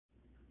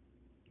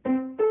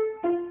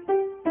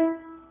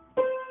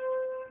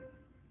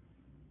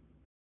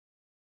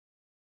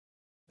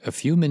A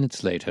few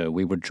minutes later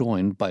we were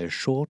joined by a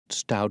short,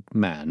 stout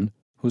man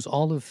whose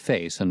olive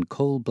face and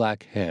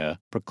coal-black hair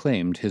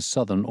proclaimed his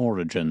southern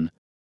origin,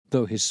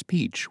 though his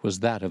speech was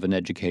that of an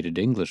educated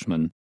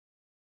Englishman.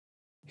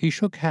 He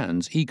shook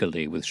hands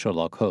eagerly with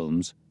Sherlock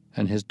Holmes,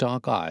 and his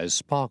dark eyes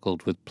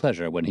sparkled with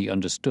pleasure when he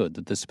understood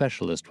that the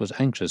specialist was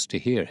anxious to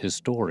hear his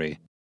story.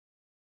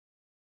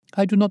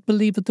 "I do not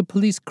believe that the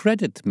police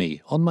credit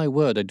me, on my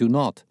word I do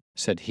not,"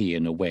 said he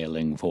in a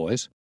wailing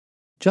voice.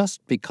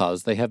 "Just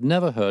because they have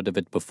never heard of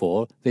it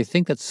before, they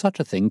think that such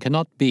a thing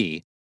cannot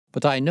be.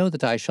 But I know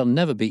that I shall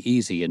never be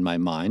easy in my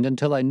mind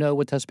until I know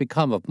what has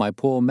become of my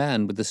poor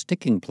man with the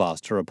sticking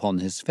plaster upon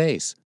his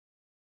face."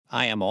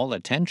 "I am all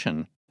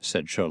attention,"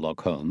 said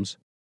Sherlock Holmes.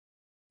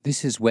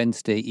 "This is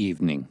Wednesday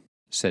evening,"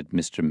 said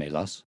Mr.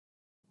 Melas.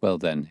 "Well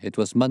then, it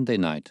was Monday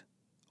night,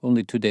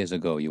 only 2 days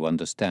ago, you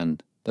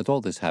understand, that all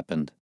this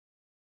happened.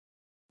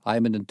 I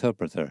am an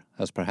interpreter,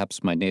 as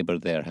perhaps my neighbor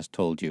there has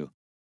told you.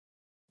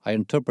 I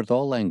interpret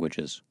all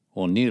languages,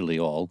 or nearly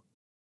all,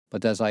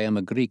 but as I am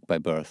a Greek by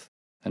birth,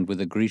 and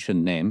with a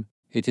Grecian name,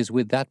 it is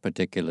with that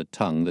particular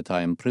tongue that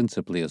I am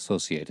principally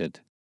associated.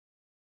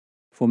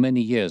 For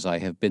many years I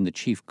have been the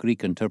chief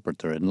Greek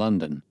interpreter in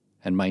London,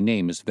 and my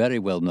name is very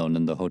well known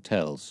in the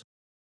hotels.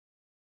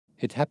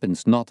 It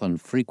happens not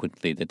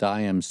unfrequently that I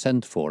am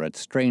sent for at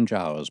strange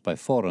hours by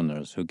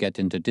foreigners who get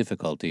into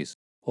difficulties,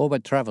 or by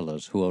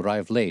travellers who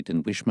arrive late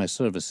and wish my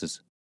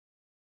services.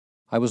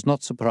 I was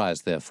not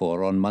surprised,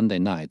 therefore, on Monday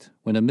night,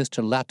 when a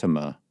Mr.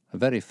 Latimer, a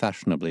very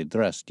fashionably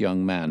dressed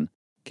young man,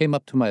 came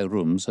up to my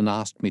rooms and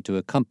asked me to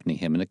accompany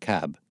him in a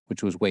cab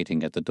which was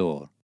waiting at the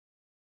door.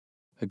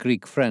 A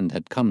Greek friend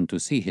had come to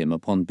see him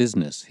upon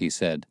business, he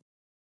said,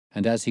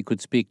 and as he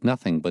could speak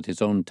nothing but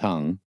his own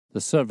tongue,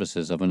 the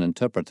services of an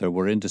interpreter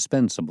were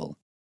indispensable.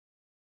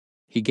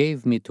 He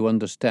gave me to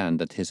understand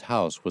that his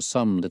house was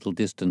some little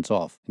distance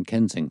off in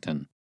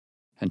Kensington,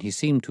 and he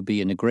seemed to be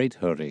in a great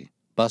hurry,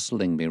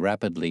 bustling me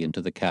rapidly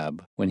into the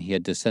cab when he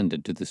had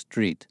descended to the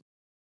street.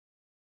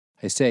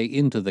 I say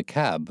into the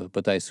cab,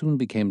 but I soon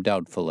became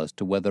doubtful as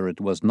to whether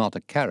it was not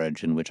a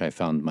carriage in which I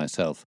found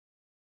myself.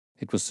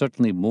 It was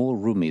certainly more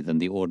roomy than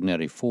the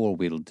ordinary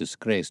four-wheeled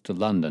disgrace to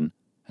London,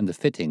 and the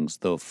fittings,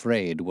 though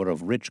frayed, were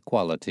of rich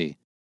quality.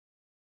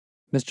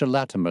 Mr.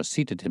 Latimer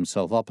seated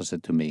himself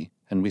opposite to me,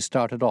 and we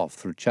started off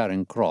through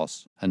Charing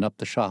Cross and up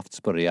the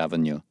Shaftesbury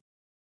Avenue.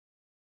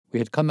 We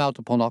had come out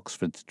upon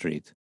Oxford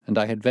Street, and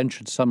I had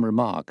ventured some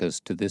remark as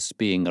to this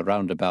being a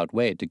roundabout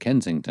way to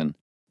Kensington,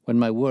 when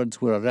my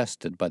words were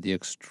arrested by the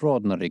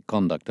extraordinary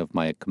conduct of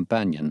my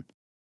companion.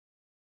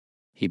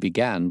 He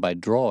began by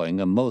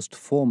drawing a most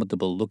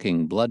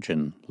formidable-looking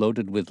bludgeon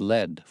loaded with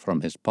lead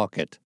from his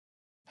pocket,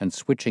 and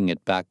switching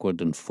it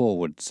backward and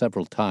forward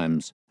several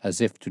times,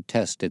 as if to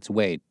test its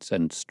weight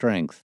and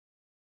strength.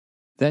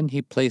 Then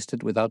he placed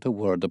it without a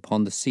word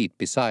upon the seat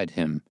beside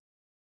him.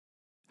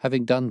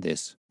 Having done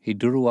this, he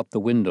drew up the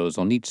windows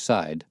on each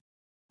side,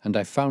 and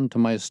I found to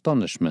my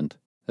astonishment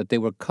that they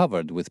were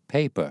covered with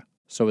paper,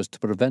 so as to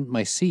prevent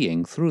my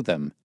seeing through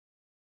them.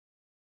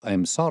 "I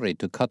am sorry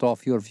to cut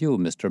off your view,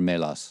 Mr.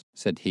 Melas,"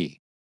 said he.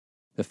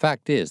 "The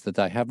fact is that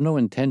I have no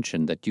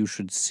intention that you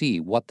should see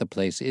what the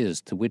place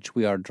is to which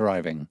we are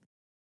driving.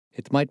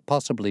 It might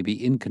possibly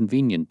be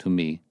inconvenient to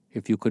me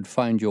if you could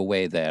find your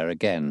way there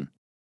again."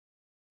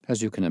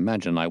 As you can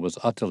imagine, I was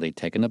utterly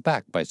taken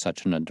aback by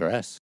such an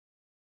address.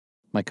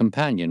 My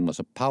companion was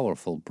a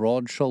powerful,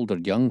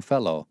 broad-shouldered young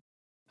fellow,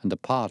 and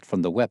apart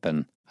from the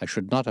weapon, I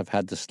should not have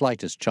had the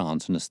slightest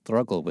chance in a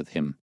struggle with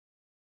him.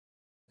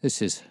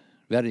 "This is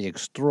very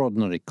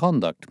extraordinary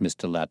conduct,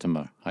 Mr.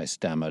 Latimer," I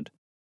stammered.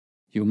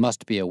 "You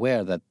must be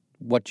aware that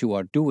what you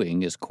are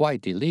doing is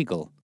quite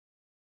illegal."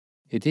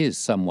 "It is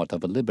somewhat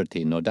of a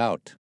liberty, no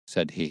doubt,"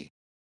 said he,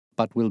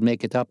 "but we'll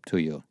make it up to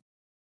you.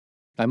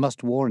 I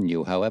must warn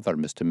you, however,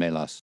 Mr.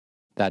 Melas,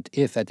 that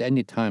if at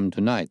any time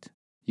tonight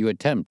you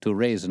attempt to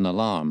raise an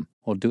alarm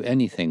or do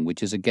anything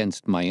which is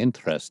against my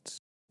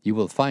interests, you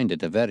will find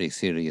it a very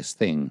serious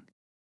thing.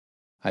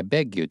 I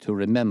beg you to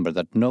remember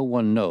that no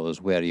one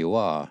knows where you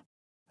are,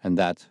 and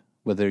that,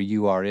 whether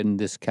you are in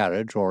this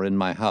carriage or in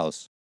my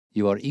house,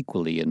 you are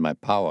equally in my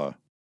power."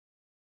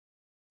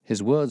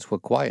 His words were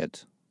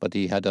quiet, but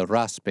he had a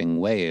rasping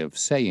way of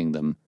saying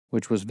them,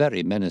 which was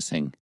very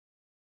menacing.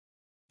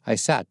 I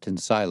sat in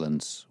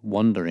silence,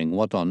 wondering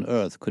what on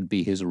earth could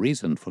be his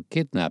reason for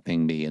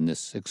kidnapping me in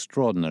this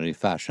extraordinary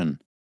fashion.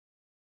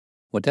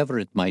 Whatever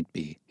it might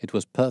be, it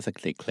was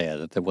perfectly clear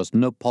that there was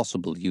no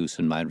possible use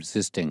in my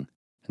resisting,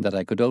 and that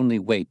I could only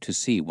wait to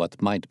see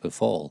what might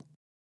befall.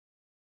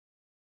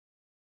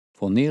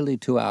 For nearly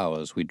 2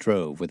 hours we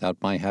drove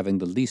without my having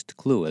the least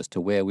clue as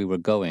to where we were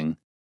going.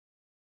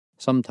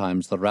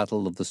 Sometimes the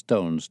rattle of the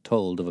stones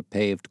told of a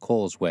paved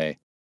causeway,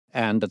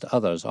 and at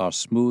others our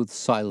smooth,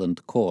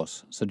 silent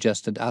course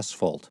suggested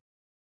asphalt.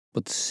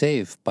 But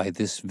save by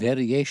this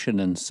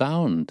variation in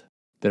sound,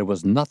 there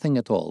was nothing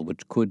at all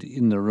which could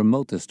in the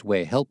remotest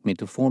way help me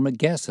to form a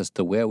guess as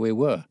to where we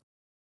were.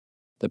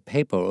 The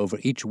paper over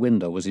each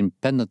window was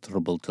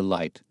impenetrable to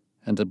light,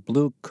 and a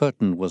blue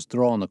curtain was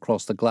drawn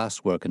across the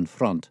glasswork in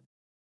front.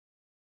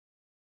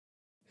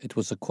 It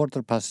was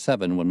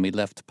 7:15 when we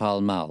left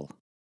Pall Mall,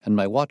 and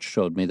my watch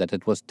showed me that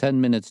it was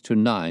 10 minutes to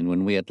 9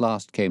 when we at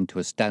last came to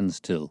a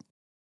standstill.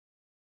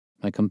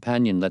 My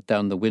companion let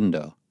down the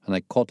window, and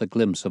I caught a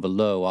glimpse of a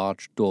low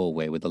arched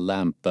doorway with a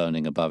lamp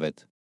burning above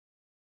it.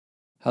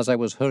 As I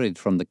was hurried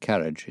from the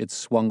carriage, it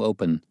swung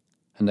open,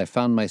 and I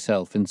found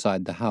myself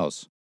inside the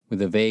house,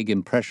 with a vague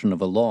impression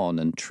of a lawn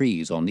and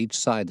trees on each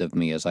side of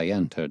me as I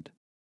entered.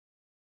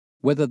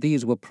 Whether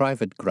these were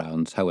private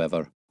grounds,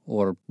 however,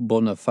 or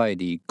bona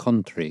fide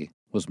country,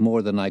 was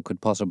more than I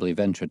could possibly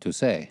venture to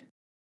say.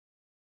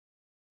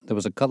 There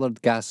was a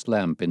coloured gas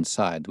lamp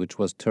inside, which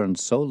was turned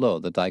so low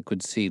that I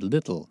could see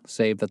little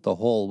save that the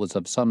hall was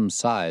of some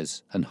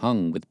size and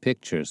hung with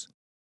pictures.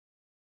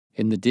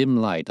 In the dim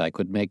light I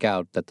could make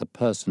out that the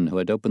person who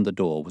had opened the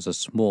door was a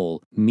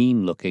small,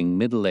 mean-looking,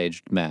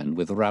 middle-aged man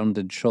with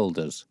rounded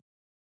shoulders.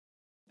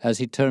 As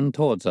he turned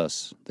towards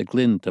us, the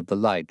glint of the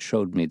light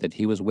showed me that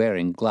he was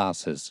wearing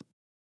glasses.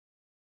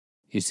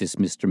 "Is this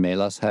Mr.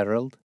 Melas,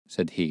 Harold?"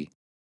 said he.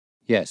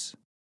 "Yes."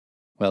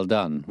 "Well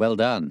done, well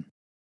done."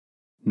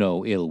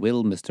 "No ill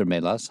will, Mr.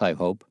 Melas, I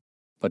hope,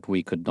 but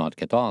we could not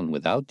get on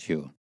without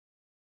you.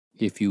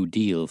 If you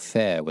deal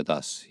fair with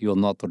us, you'll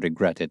not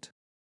regret it,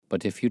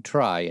 but if you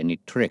try any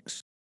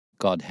tricks,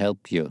 God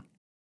help you."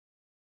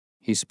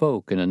 He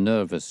spoke in a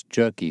nervous,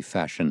 jerky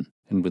fashion,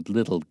 and with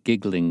little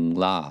giggling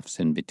laughs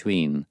in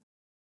between,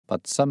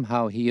 but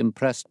somehow he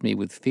impressed me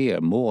with fear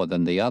more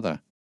than the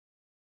other.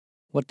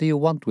 "What do you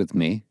want with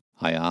me?"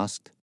 I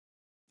asked.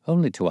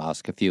 "Only to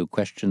ask a few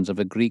questions of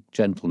a Greek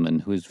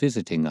gentleman who is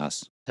visiting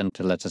us, and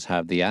to let us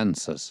have the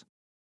answers.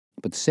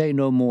 But say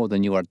no more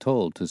than you are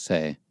told to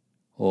say,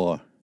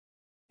 or,"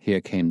 here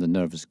came the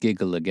nervous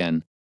giggle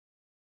again,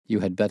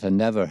 "you had better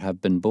never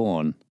have been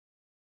born."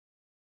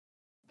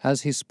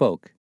 As he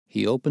spoke,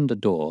 he opened a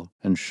door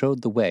and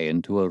showed the way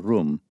into a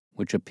room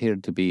which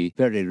appeared to be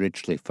very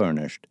richly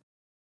furnished,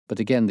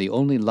 but again the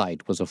only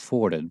light was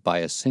afforded by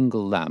a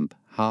single lamp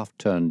half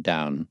turned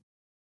down.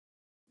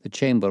 The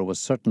chamber was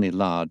certainly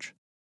large,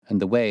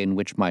 and the way in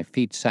which my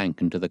feet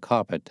sank into the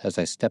carpet as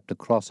I stepped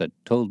across it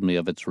told me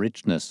of its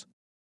richness.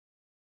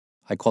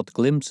 I caught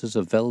glimpses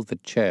of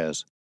velvet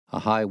chairs, a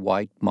high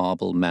white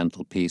marble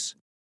mantelpiece,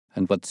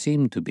 and what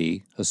seemed to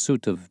be a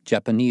suit of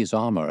Japanese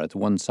armor at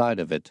one side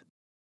of it.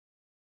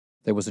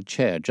 There was a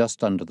chair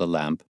just under the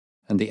lamp,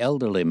 and the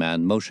elderly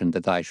man motioned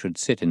that I should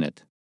sit in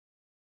it.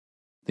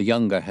 The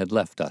younger had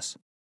left us,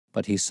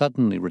 but he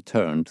suddenly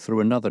returned through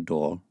another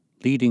door,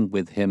 leading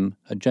with him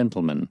a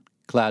gentleman,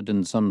 clad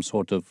in some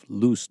sort of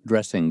loose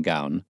dressing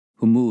gown,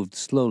 who moved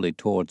slowly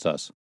towards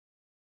us.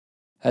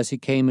 As he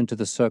came into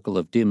the circle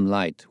of dim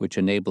light which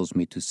enables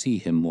me to see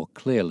him more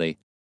clearly,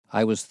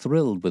 I was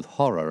thrilled with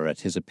horror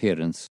at his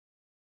appearance.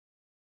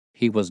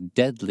 He was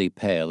deadly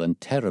pale and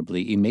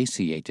terribly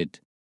emaciated,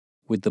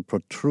 with the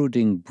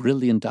protruding,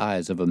 brilliant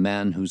eyes of a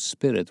man whose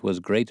spirit was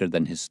greater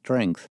than his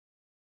strength.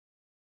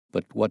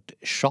 But what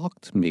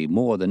shocked me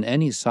more than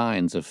any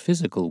signs of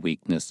physical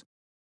weakness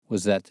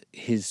was that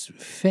his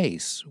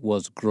face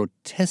was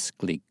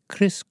grotesquely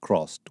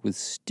crisscrossed with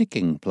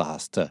sticking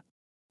plaster,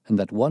 and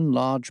that one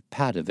large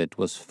pad of it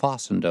was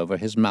fastened over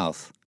his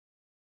mouth.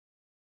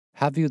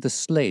 "Have you the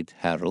slate,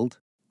 Harold?"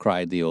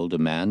 cried the older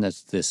man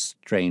as this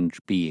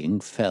strange being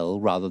fell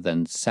rather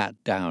than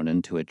sat down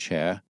into a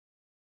chair.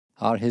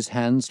 "Are his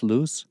hands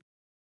loose?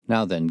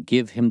 Now then,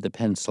 give him the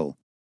pencil.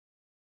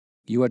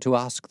 You are to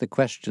ask the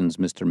questions,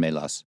 Mr.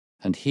 Melas,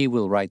 and he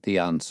will write the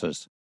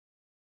answers.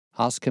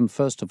 Ask him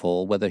first of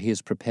all whether he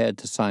is prepared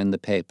to sign the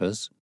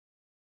papers."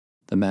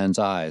 The man's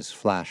eyes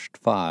flashed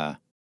fire.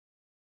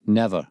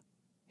 "Never,"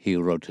 he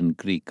wrote in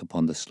Greek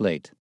upon the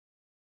slate.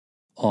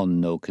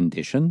 "On no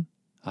condition?"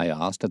 I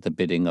asked at the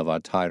bidding of our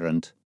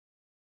tyrant.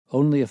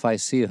 "Only if I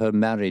see her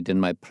married in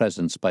my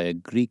presence by a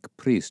Greek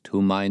priest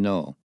whom I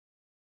know."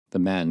 The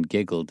man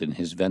giggled in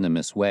his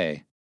venomous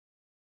way.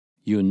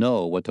 "You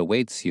know what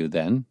awaits you,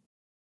 then?"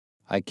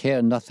 "I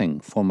care nothing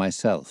for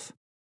myself."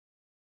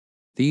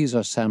 These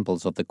are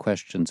samples of the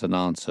questions and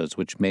answers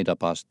which made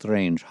up our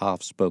strange,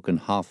 half-spoken,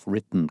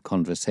 half-written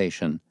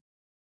conversation.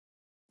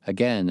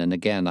 Again and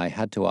again I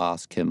had to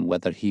ask him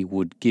whether he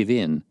would give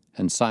in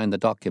and sign the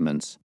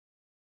documents.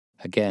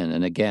 Again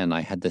and again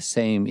I had the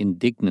same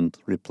indignant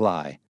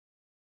reply.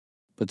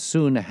 But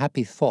soon a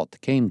happy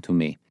thought came to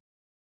me.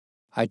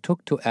 I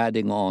took to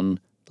adding on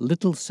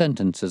little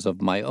sentences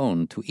of my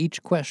own to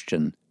each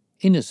question,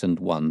 innocent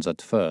ones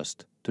at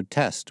first, to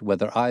test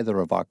whether either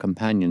of our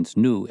companions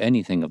knew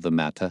anything of the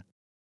matter,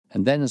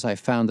 and then as I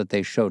found that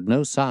they showed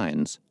no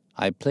signs,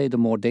 I played a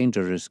more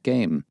dangerous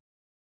game.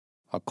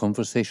 Our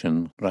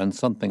conversation ran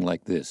something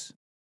like this.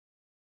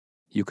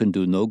 "You can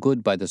do no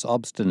good by this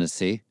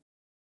obstinacy.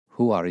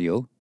 Who are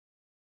you?"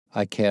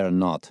 "I care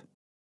not.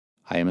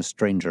 I am a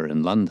stranger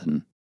in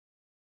London."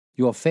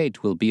 "Your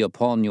fate will be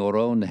upon your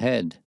own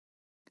head."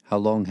 "How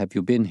long have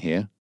you been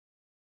here?"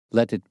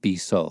 "Let it be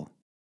so.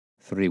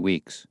 3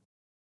 weeks."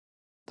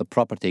 "The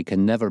property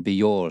can never be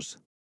yours."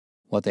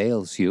 "What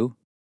ails you?"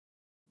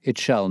 "It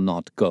shall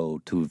not go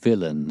to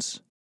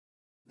villains."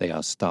 "They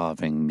are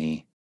starving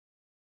me."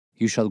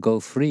 You shall go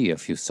free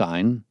if you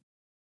sign.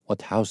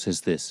 What house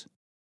is this?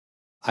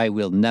 I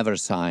will never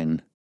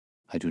sign.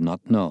 I do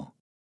not know.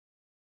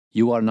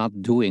 You are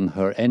not doing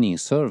her any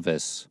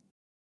service.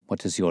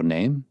 What is your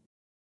name?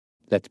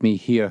 Let me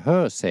hear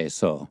her say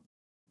so.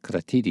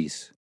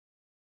 Kratidis.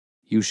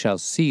 You shall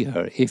see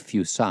her if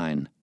you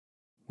sign.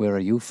 Where are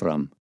you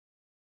from?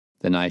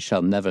 Then I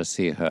shall never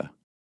see her.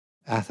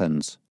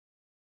 Athens.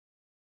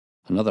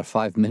 Another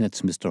 5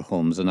 minutes, Mr.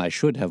 Holmes, and I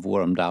should have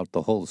wormed out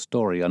the whole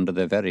story under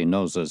their very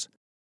noses.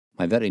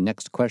 My very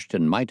next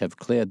question might have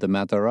cleared the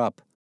matter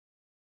up.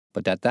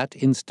 But at that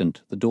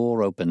instant the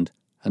door opened,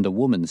 and a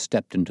woman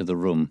stepped into the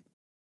room.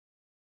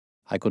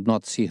 I could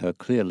not see her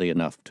clearly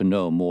enough to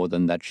know more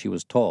than that she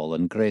was tall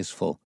and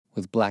graceful,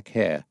 with black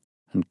hair,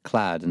 and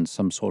clad in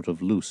some sort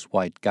of loose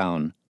white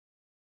gown.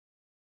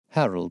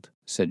 "Harold,"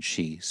 said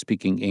she,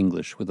 speaking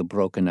English with a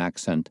broken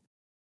accent,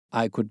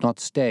 "I could not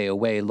stay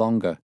away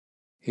longer.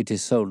 It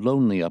is so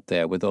lonely up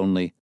there with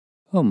only—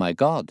 Oh, my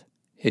God,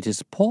 it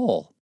is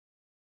Paul!"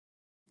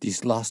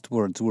 These last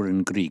words were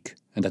in Greek,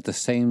 and at the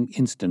same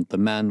instant the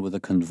man with a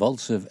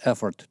convulsive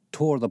effort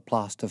tore the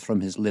plaster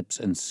from his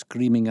lips and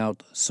screaming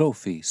out,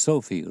 "Sophie,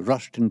 Sophie,"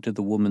 rushed into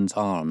the woman's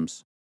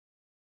arms.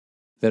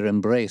 Their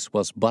embrace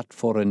was but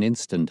for an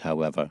instant,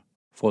 however,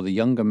 for the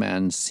younger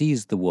man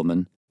seized the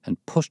woman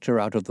and pushed her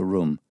out of the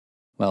room,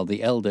 while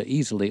the elder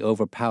easily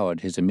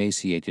overpowered his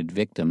emaciated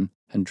victim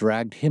and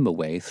dragged him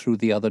away through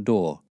the other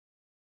door.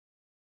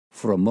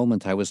 For a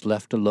moment I was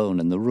left alone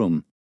in the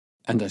room,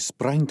 and I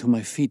sprang to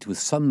my feet with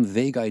some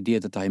vague idea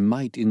that I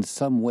might in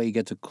some way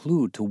get a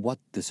clue to what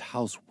this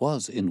house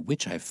was in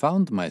which I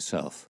found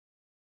myself.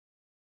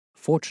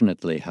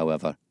 Fortunately,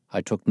 however,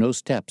 I took no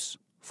steps,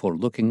 for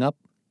looking up,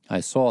 I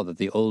saw that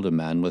the older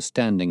man was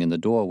standing in the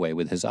doorway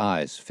with his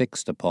eyes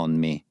fixed upon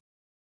me.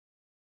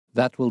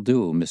 "That will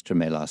do, Mr.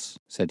 Melas,"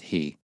 said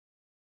he.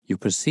 "You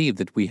perceive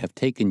that we have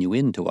taken you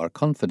into our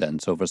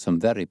confidence over some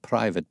very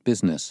private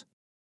business.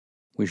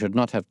 We should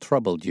not have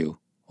troubled you,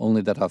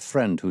 only that our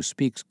friend who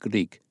speaks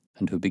Greek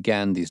and who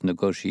began these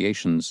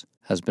negotiations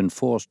has been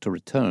forced to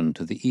return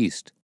to the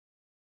East.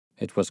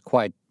 It was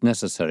quite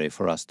necessary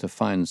for us to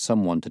find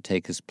someone to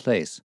take his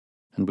place,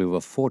 and we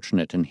were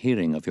fortunate in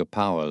hearing of your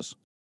powers."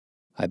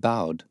 I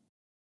bowed.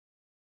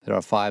 "There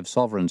are 5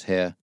 sovereigns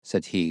here,"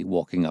 said he,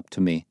 walking up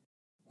to me,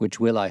 "which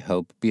will, I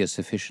hope, be a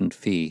sufficient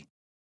fee.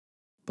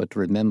 But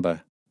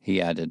remember," he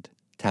added,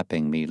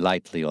 tapping me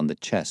lightly on the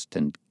chest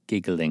and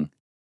giggling,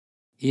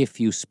 "if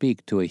you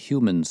speak to a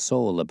human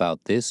soul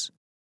about this,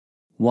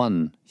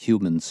 one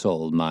human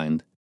soul,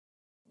 mind,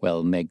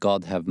 well, may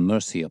God have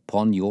mercy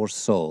upon your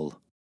soul."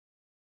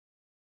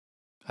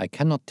 I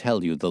cannot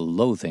tell you the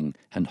loathing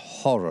and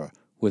horror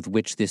with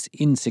which this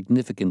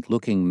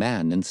insignificant-looking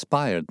man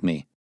inspired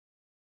me.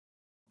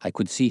 I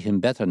could see him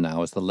better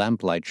now as the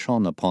lamplight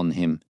shone upon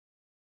him.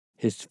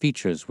 His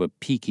features were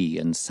peaky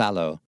and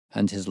sallow,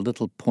 and his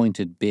little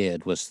pointed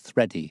beard was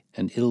thready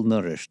and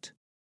ill-nourished.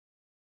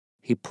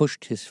 He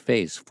pushed his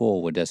face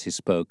forward as he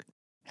spoke,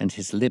 and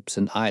his lips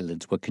and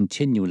eyelids were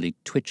continually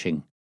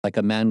twitching, like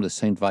a man with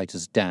St.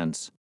 Vitus'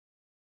 dance.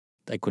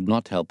 I could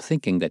not help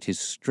thinking that his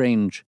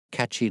strange,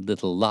 catchy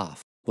little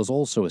laugh was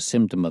also a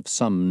symptom of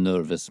some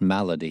nervous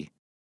malady.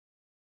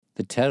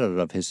 The terror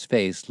of his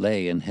face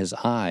lay in his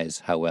eyes,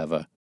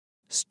 however,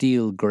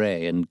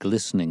 steel-gray and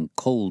glistening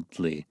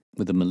coldly,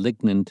 with a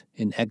malignant,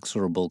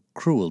 inexorable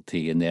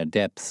cruelty in their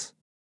depths.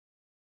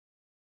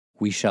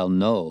 "We shall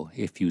know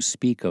if you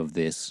speak of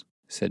this,"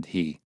 said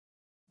he.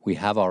 "We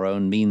have our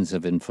own means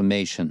of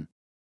information.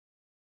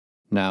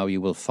 Now you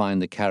will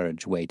find the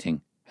carriage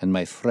waiting, and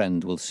my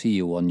friend will see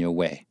you on your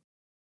way."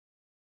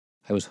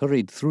 I was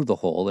hurried through the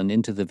hall and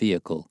into the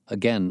vehicle,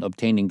 again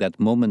obtaining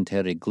that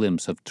momentary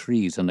glimpse of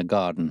trees and a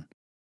garden.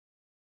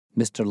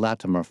 Mr.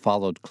 Latimer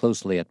followed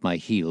closely at my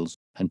heels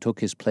and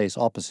took his place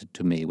opposite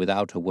to me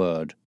without a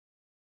word.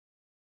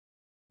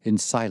 In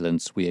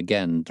silence we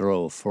again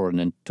drove for an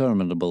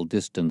interminable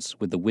distance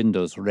with the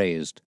windows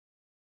raised,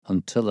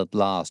 until at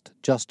last,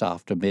 just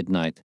after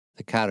midnight,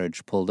 the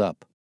carriage pulled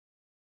up.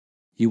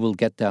 "You will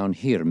get down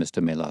here,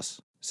 Mr. Melas,"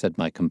 said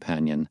my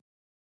companion.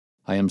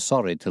 "I am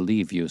sorry to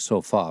leave you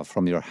so far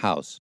from your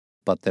house,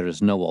 but there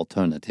is no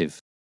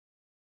alternative.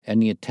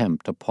 Any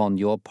attempt upon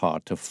your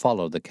part to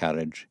follow the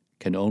carriage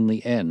can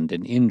only end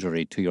in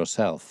injury to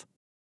yourself."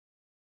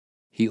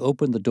 He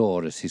opened the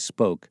door as he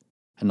spoke,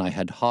 and I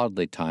had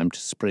hardly time to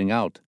spring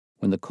out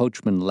when the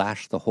coachman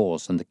lashed the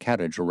horse and the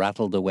carriage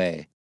rattled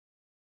away.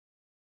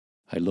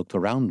 I looked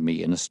around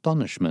me in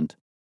astonishment.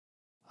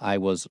 I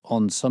was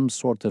on some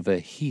sort of a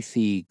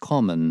heathy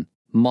common,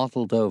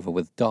 mottled over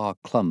with dark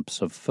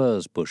clumps of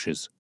furze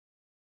bushes.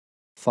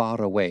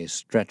 Far away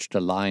stretched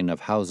a line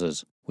of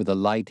houses, with a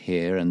light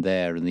here and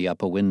there in the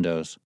upper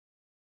windows.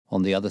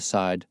 On the other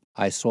side,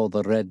 I saw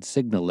the red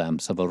signal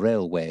lamps of a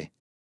railway.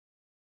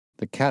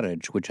 The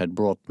carriage which had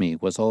brought me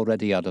was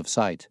already out of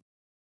sight.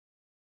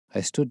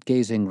 I stood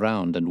gazing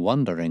round and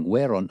wondering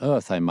where on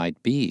earth I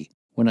might be,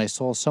 when I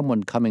saw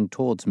someone coming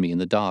towards me in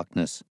the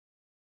darkness.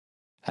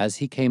 As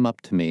he came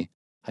up to me,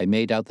 I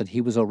made out that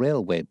he was a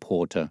railway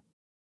porter.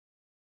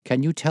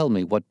 "Can you tell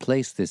me what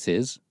place this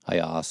is?" I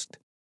asked.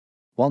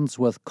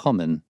 "Wandsworth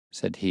Common,"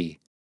 said he.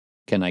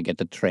 "Can I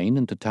get a train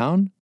into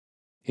town?"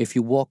 "If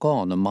you walk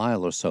on a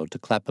mile or so to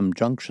Clapham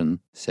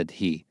Junction," said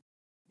he,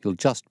 "you'll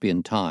just be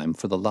in time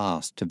for the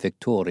last to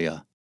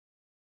Victoria."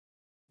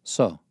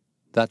 So,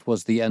 that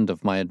was the end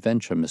of my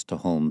adventure, Mr.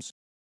 Holmes.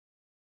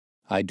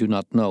 I do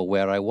not know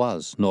where I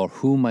was, nor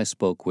whom I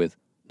spoke with,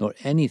 nor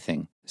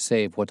anything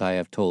save what I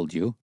have told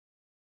you.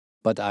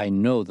 But I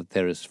know that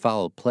there is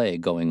foul play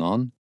going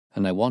on,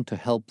 and I want to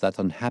help that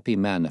unhappy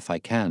man if I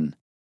can.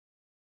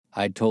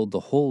 I told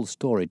the whole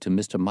story to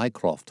Mr.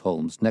 Mycroft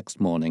Holmes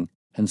next morning,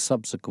 and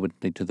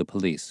subsequently to the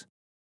police.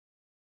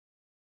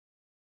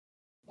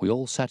 We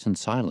all sat in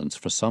silence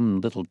for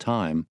some little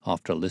time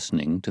after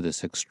listening to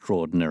this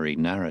extraordinary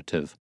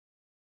narrative.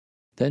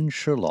 Then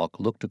Sherlock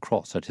looked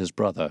across at his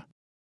brother.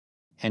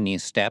 "Any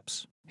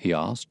steps?" he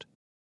asked.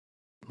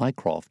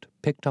 Mycroft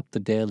picked up the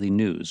Daily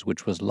News,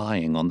 which was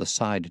lying on the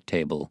side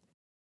table.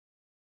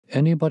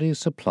 "Anybody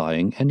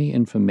supplying any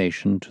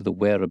information to the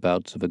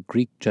whereabouts of a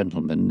Greek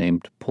gentleman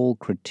named Paul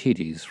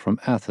Cratides from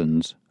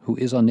Athens, who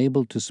is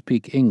unable to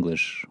speak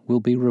English,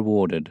 will be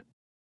rewarded.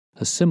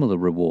 A similar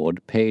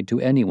reward paid to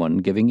anyone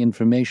giving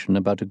information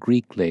about a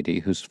Greek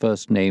lady whose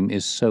first name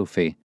is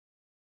Sophie.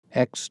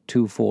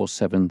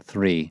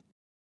 X2473.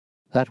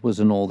 That was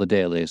in all the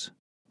dailies.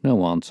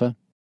 No answer."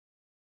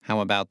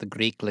 "How about the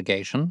Greek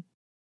legation?"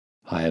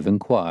 "I have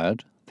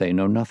inquired. They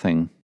know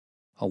nothing."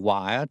 "A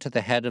wire to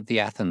the head of the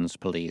Athens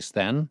police,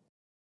 then?"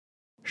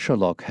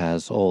 "Sherlock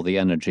has all the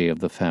energy of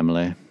the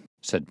family,"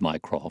 said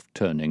Mycroft,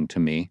 turning to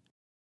me.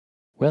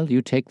 "Well,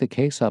 you take the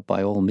case up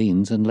by all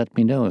means, and let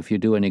me know if you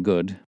do any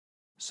good."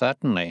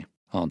 "Certainly,"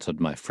 answered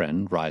my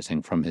friend,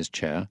 rising from his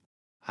chair.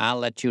 "I'll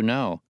let you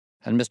know,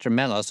 and Mr.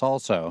 Melas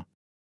also.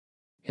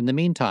 In the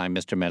meantime,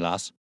 Mr.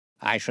 Melas,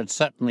 I should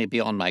certainly be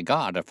on my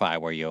guard if I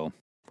were you,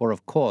 for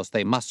of course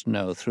they must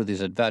know through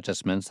these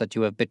advertisements that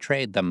you have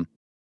betrayed them."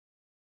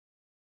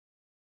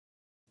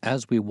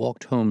 As we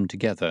walked home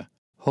together,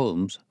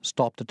 Holmes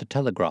stopped at the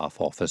telegraph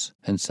office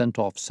and sent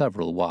off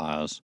several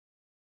wires.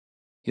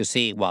 "You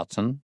see,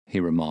 Watson," he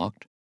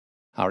remarked,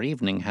 "our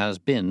evening has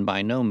been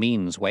by no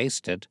means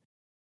wasted.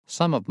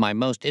 Some of my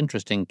most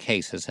interesting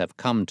cases have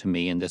come to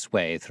me in this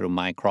way through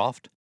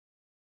Mycroft.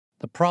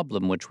 The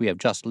problem which we have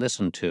just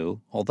listened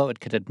to, although it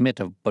can admit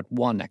of but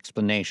one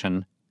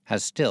explanation,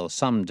 has still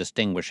some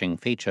distinguishing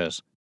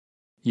features."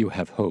 "You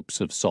have hopes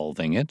of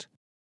solving it?"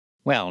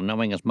 "Well,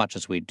 knowing as much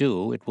as we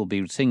do, it will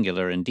be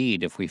singular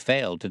indeed if we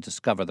fail to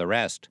discover the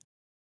rest.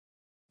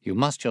 You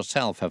must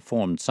yourself have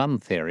formed some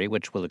theory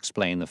which will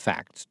explain the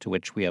facts to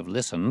which we have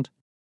listened."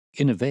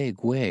 "In a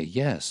vague way,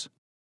 yes."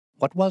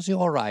 "What was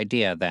your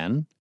idea,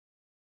 then?"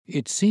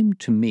 "It seemed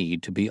to me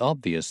to be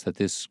obvious that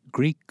this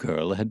Greek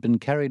girl had been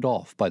carried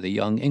off by the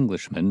young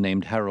Englishman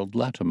named Harold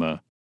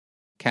Latimer."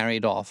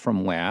 "Carried off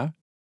from where?"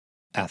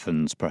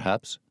 "Athens,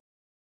 perhaps."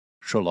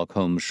 Sherlock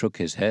Holmes shook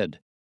his head.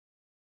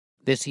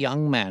 "This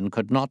young man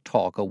could not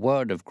talk a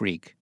word of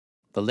Greek.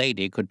 The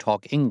lady could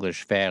talk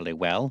English fairly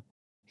well.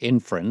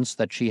 Inference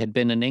that she had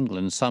been in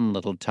England some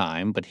little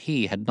time, but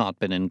he had not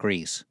been in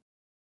Greece."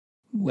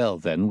 "Well,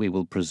 then, we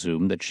will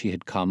presume that she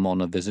had come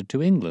on a visit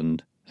to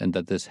England, and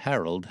that this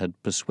Harold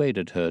had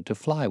persuaded her to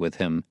fly with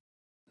him."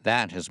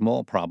 "That is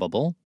more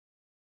probable."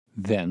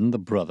 "Then the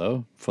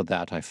brother, for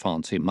that I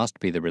fancy must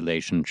be the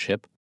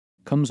relationship,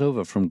 comes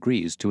over from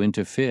Greece to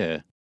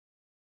interfere.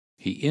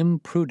 He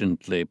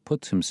imprudently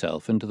puts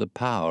himself into the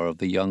power of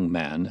the young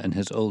man and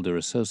his older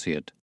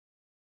associate.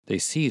 They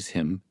seize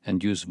him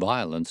and use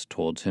violence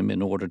towards him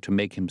in order to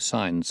make him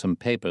sign some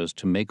papers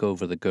to make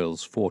over the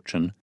girl's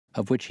fortune,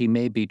 of which he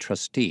may be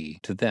trustee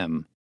to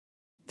them.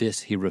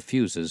 This he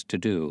refuses to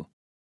do.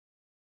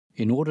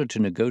 In order to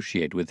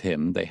negotiate with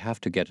him, they have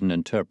to get an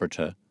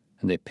interpreter,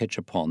 and they pitch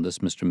upon this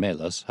Mr.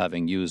 Melas,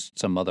 having used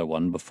some other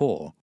one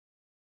before.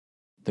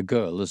 The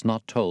girl is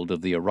not told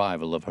of the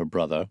arrival of her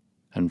brother,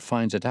 and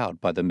finds it out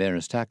by the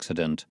merest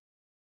accident."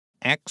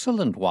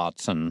 "Excellent,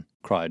 Watson,"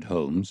 cried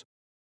Holmes.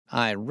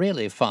 "I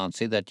really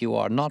fancy that you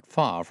are not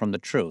far from the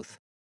truth.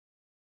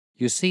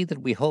 You see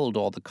that we hold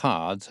all the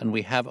cards, and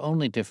we have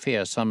only to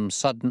fear some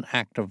sudden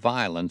act of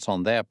violence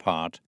on their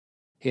part.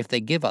 If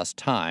they give us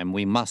time,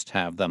 we must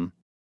have them."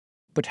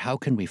 "But how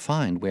can we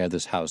find where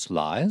this house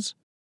lies?"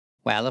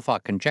 "Well, if our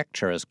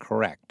conjecture is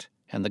correct,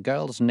 and the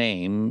girl's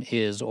name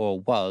is or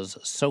was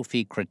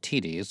Sophie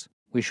Cratides,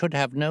 we should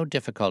have no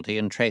difficulty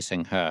in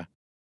tracing her.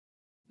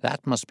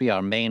 That must be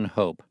our main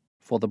hope,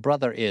 for the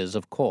brother is,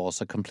 of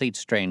course, a complete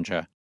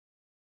stranger.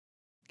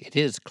 It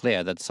is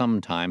clear that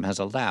some time has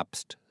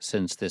elapsed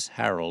since this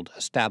Harold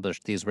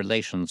established these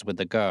relations with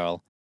the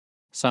girl,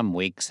 some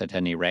weeks at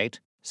any rate,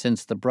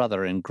 since the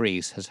brother in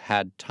Greece has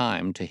had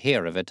time to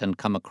hear of it and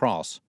come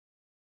across.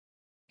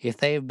 If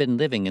they have been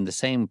living in the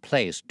same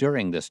place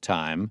during this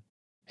time,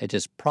 it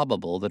is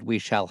probable that we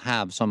shall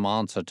have some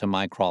answer to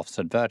Mycroft's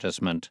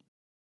advertisement.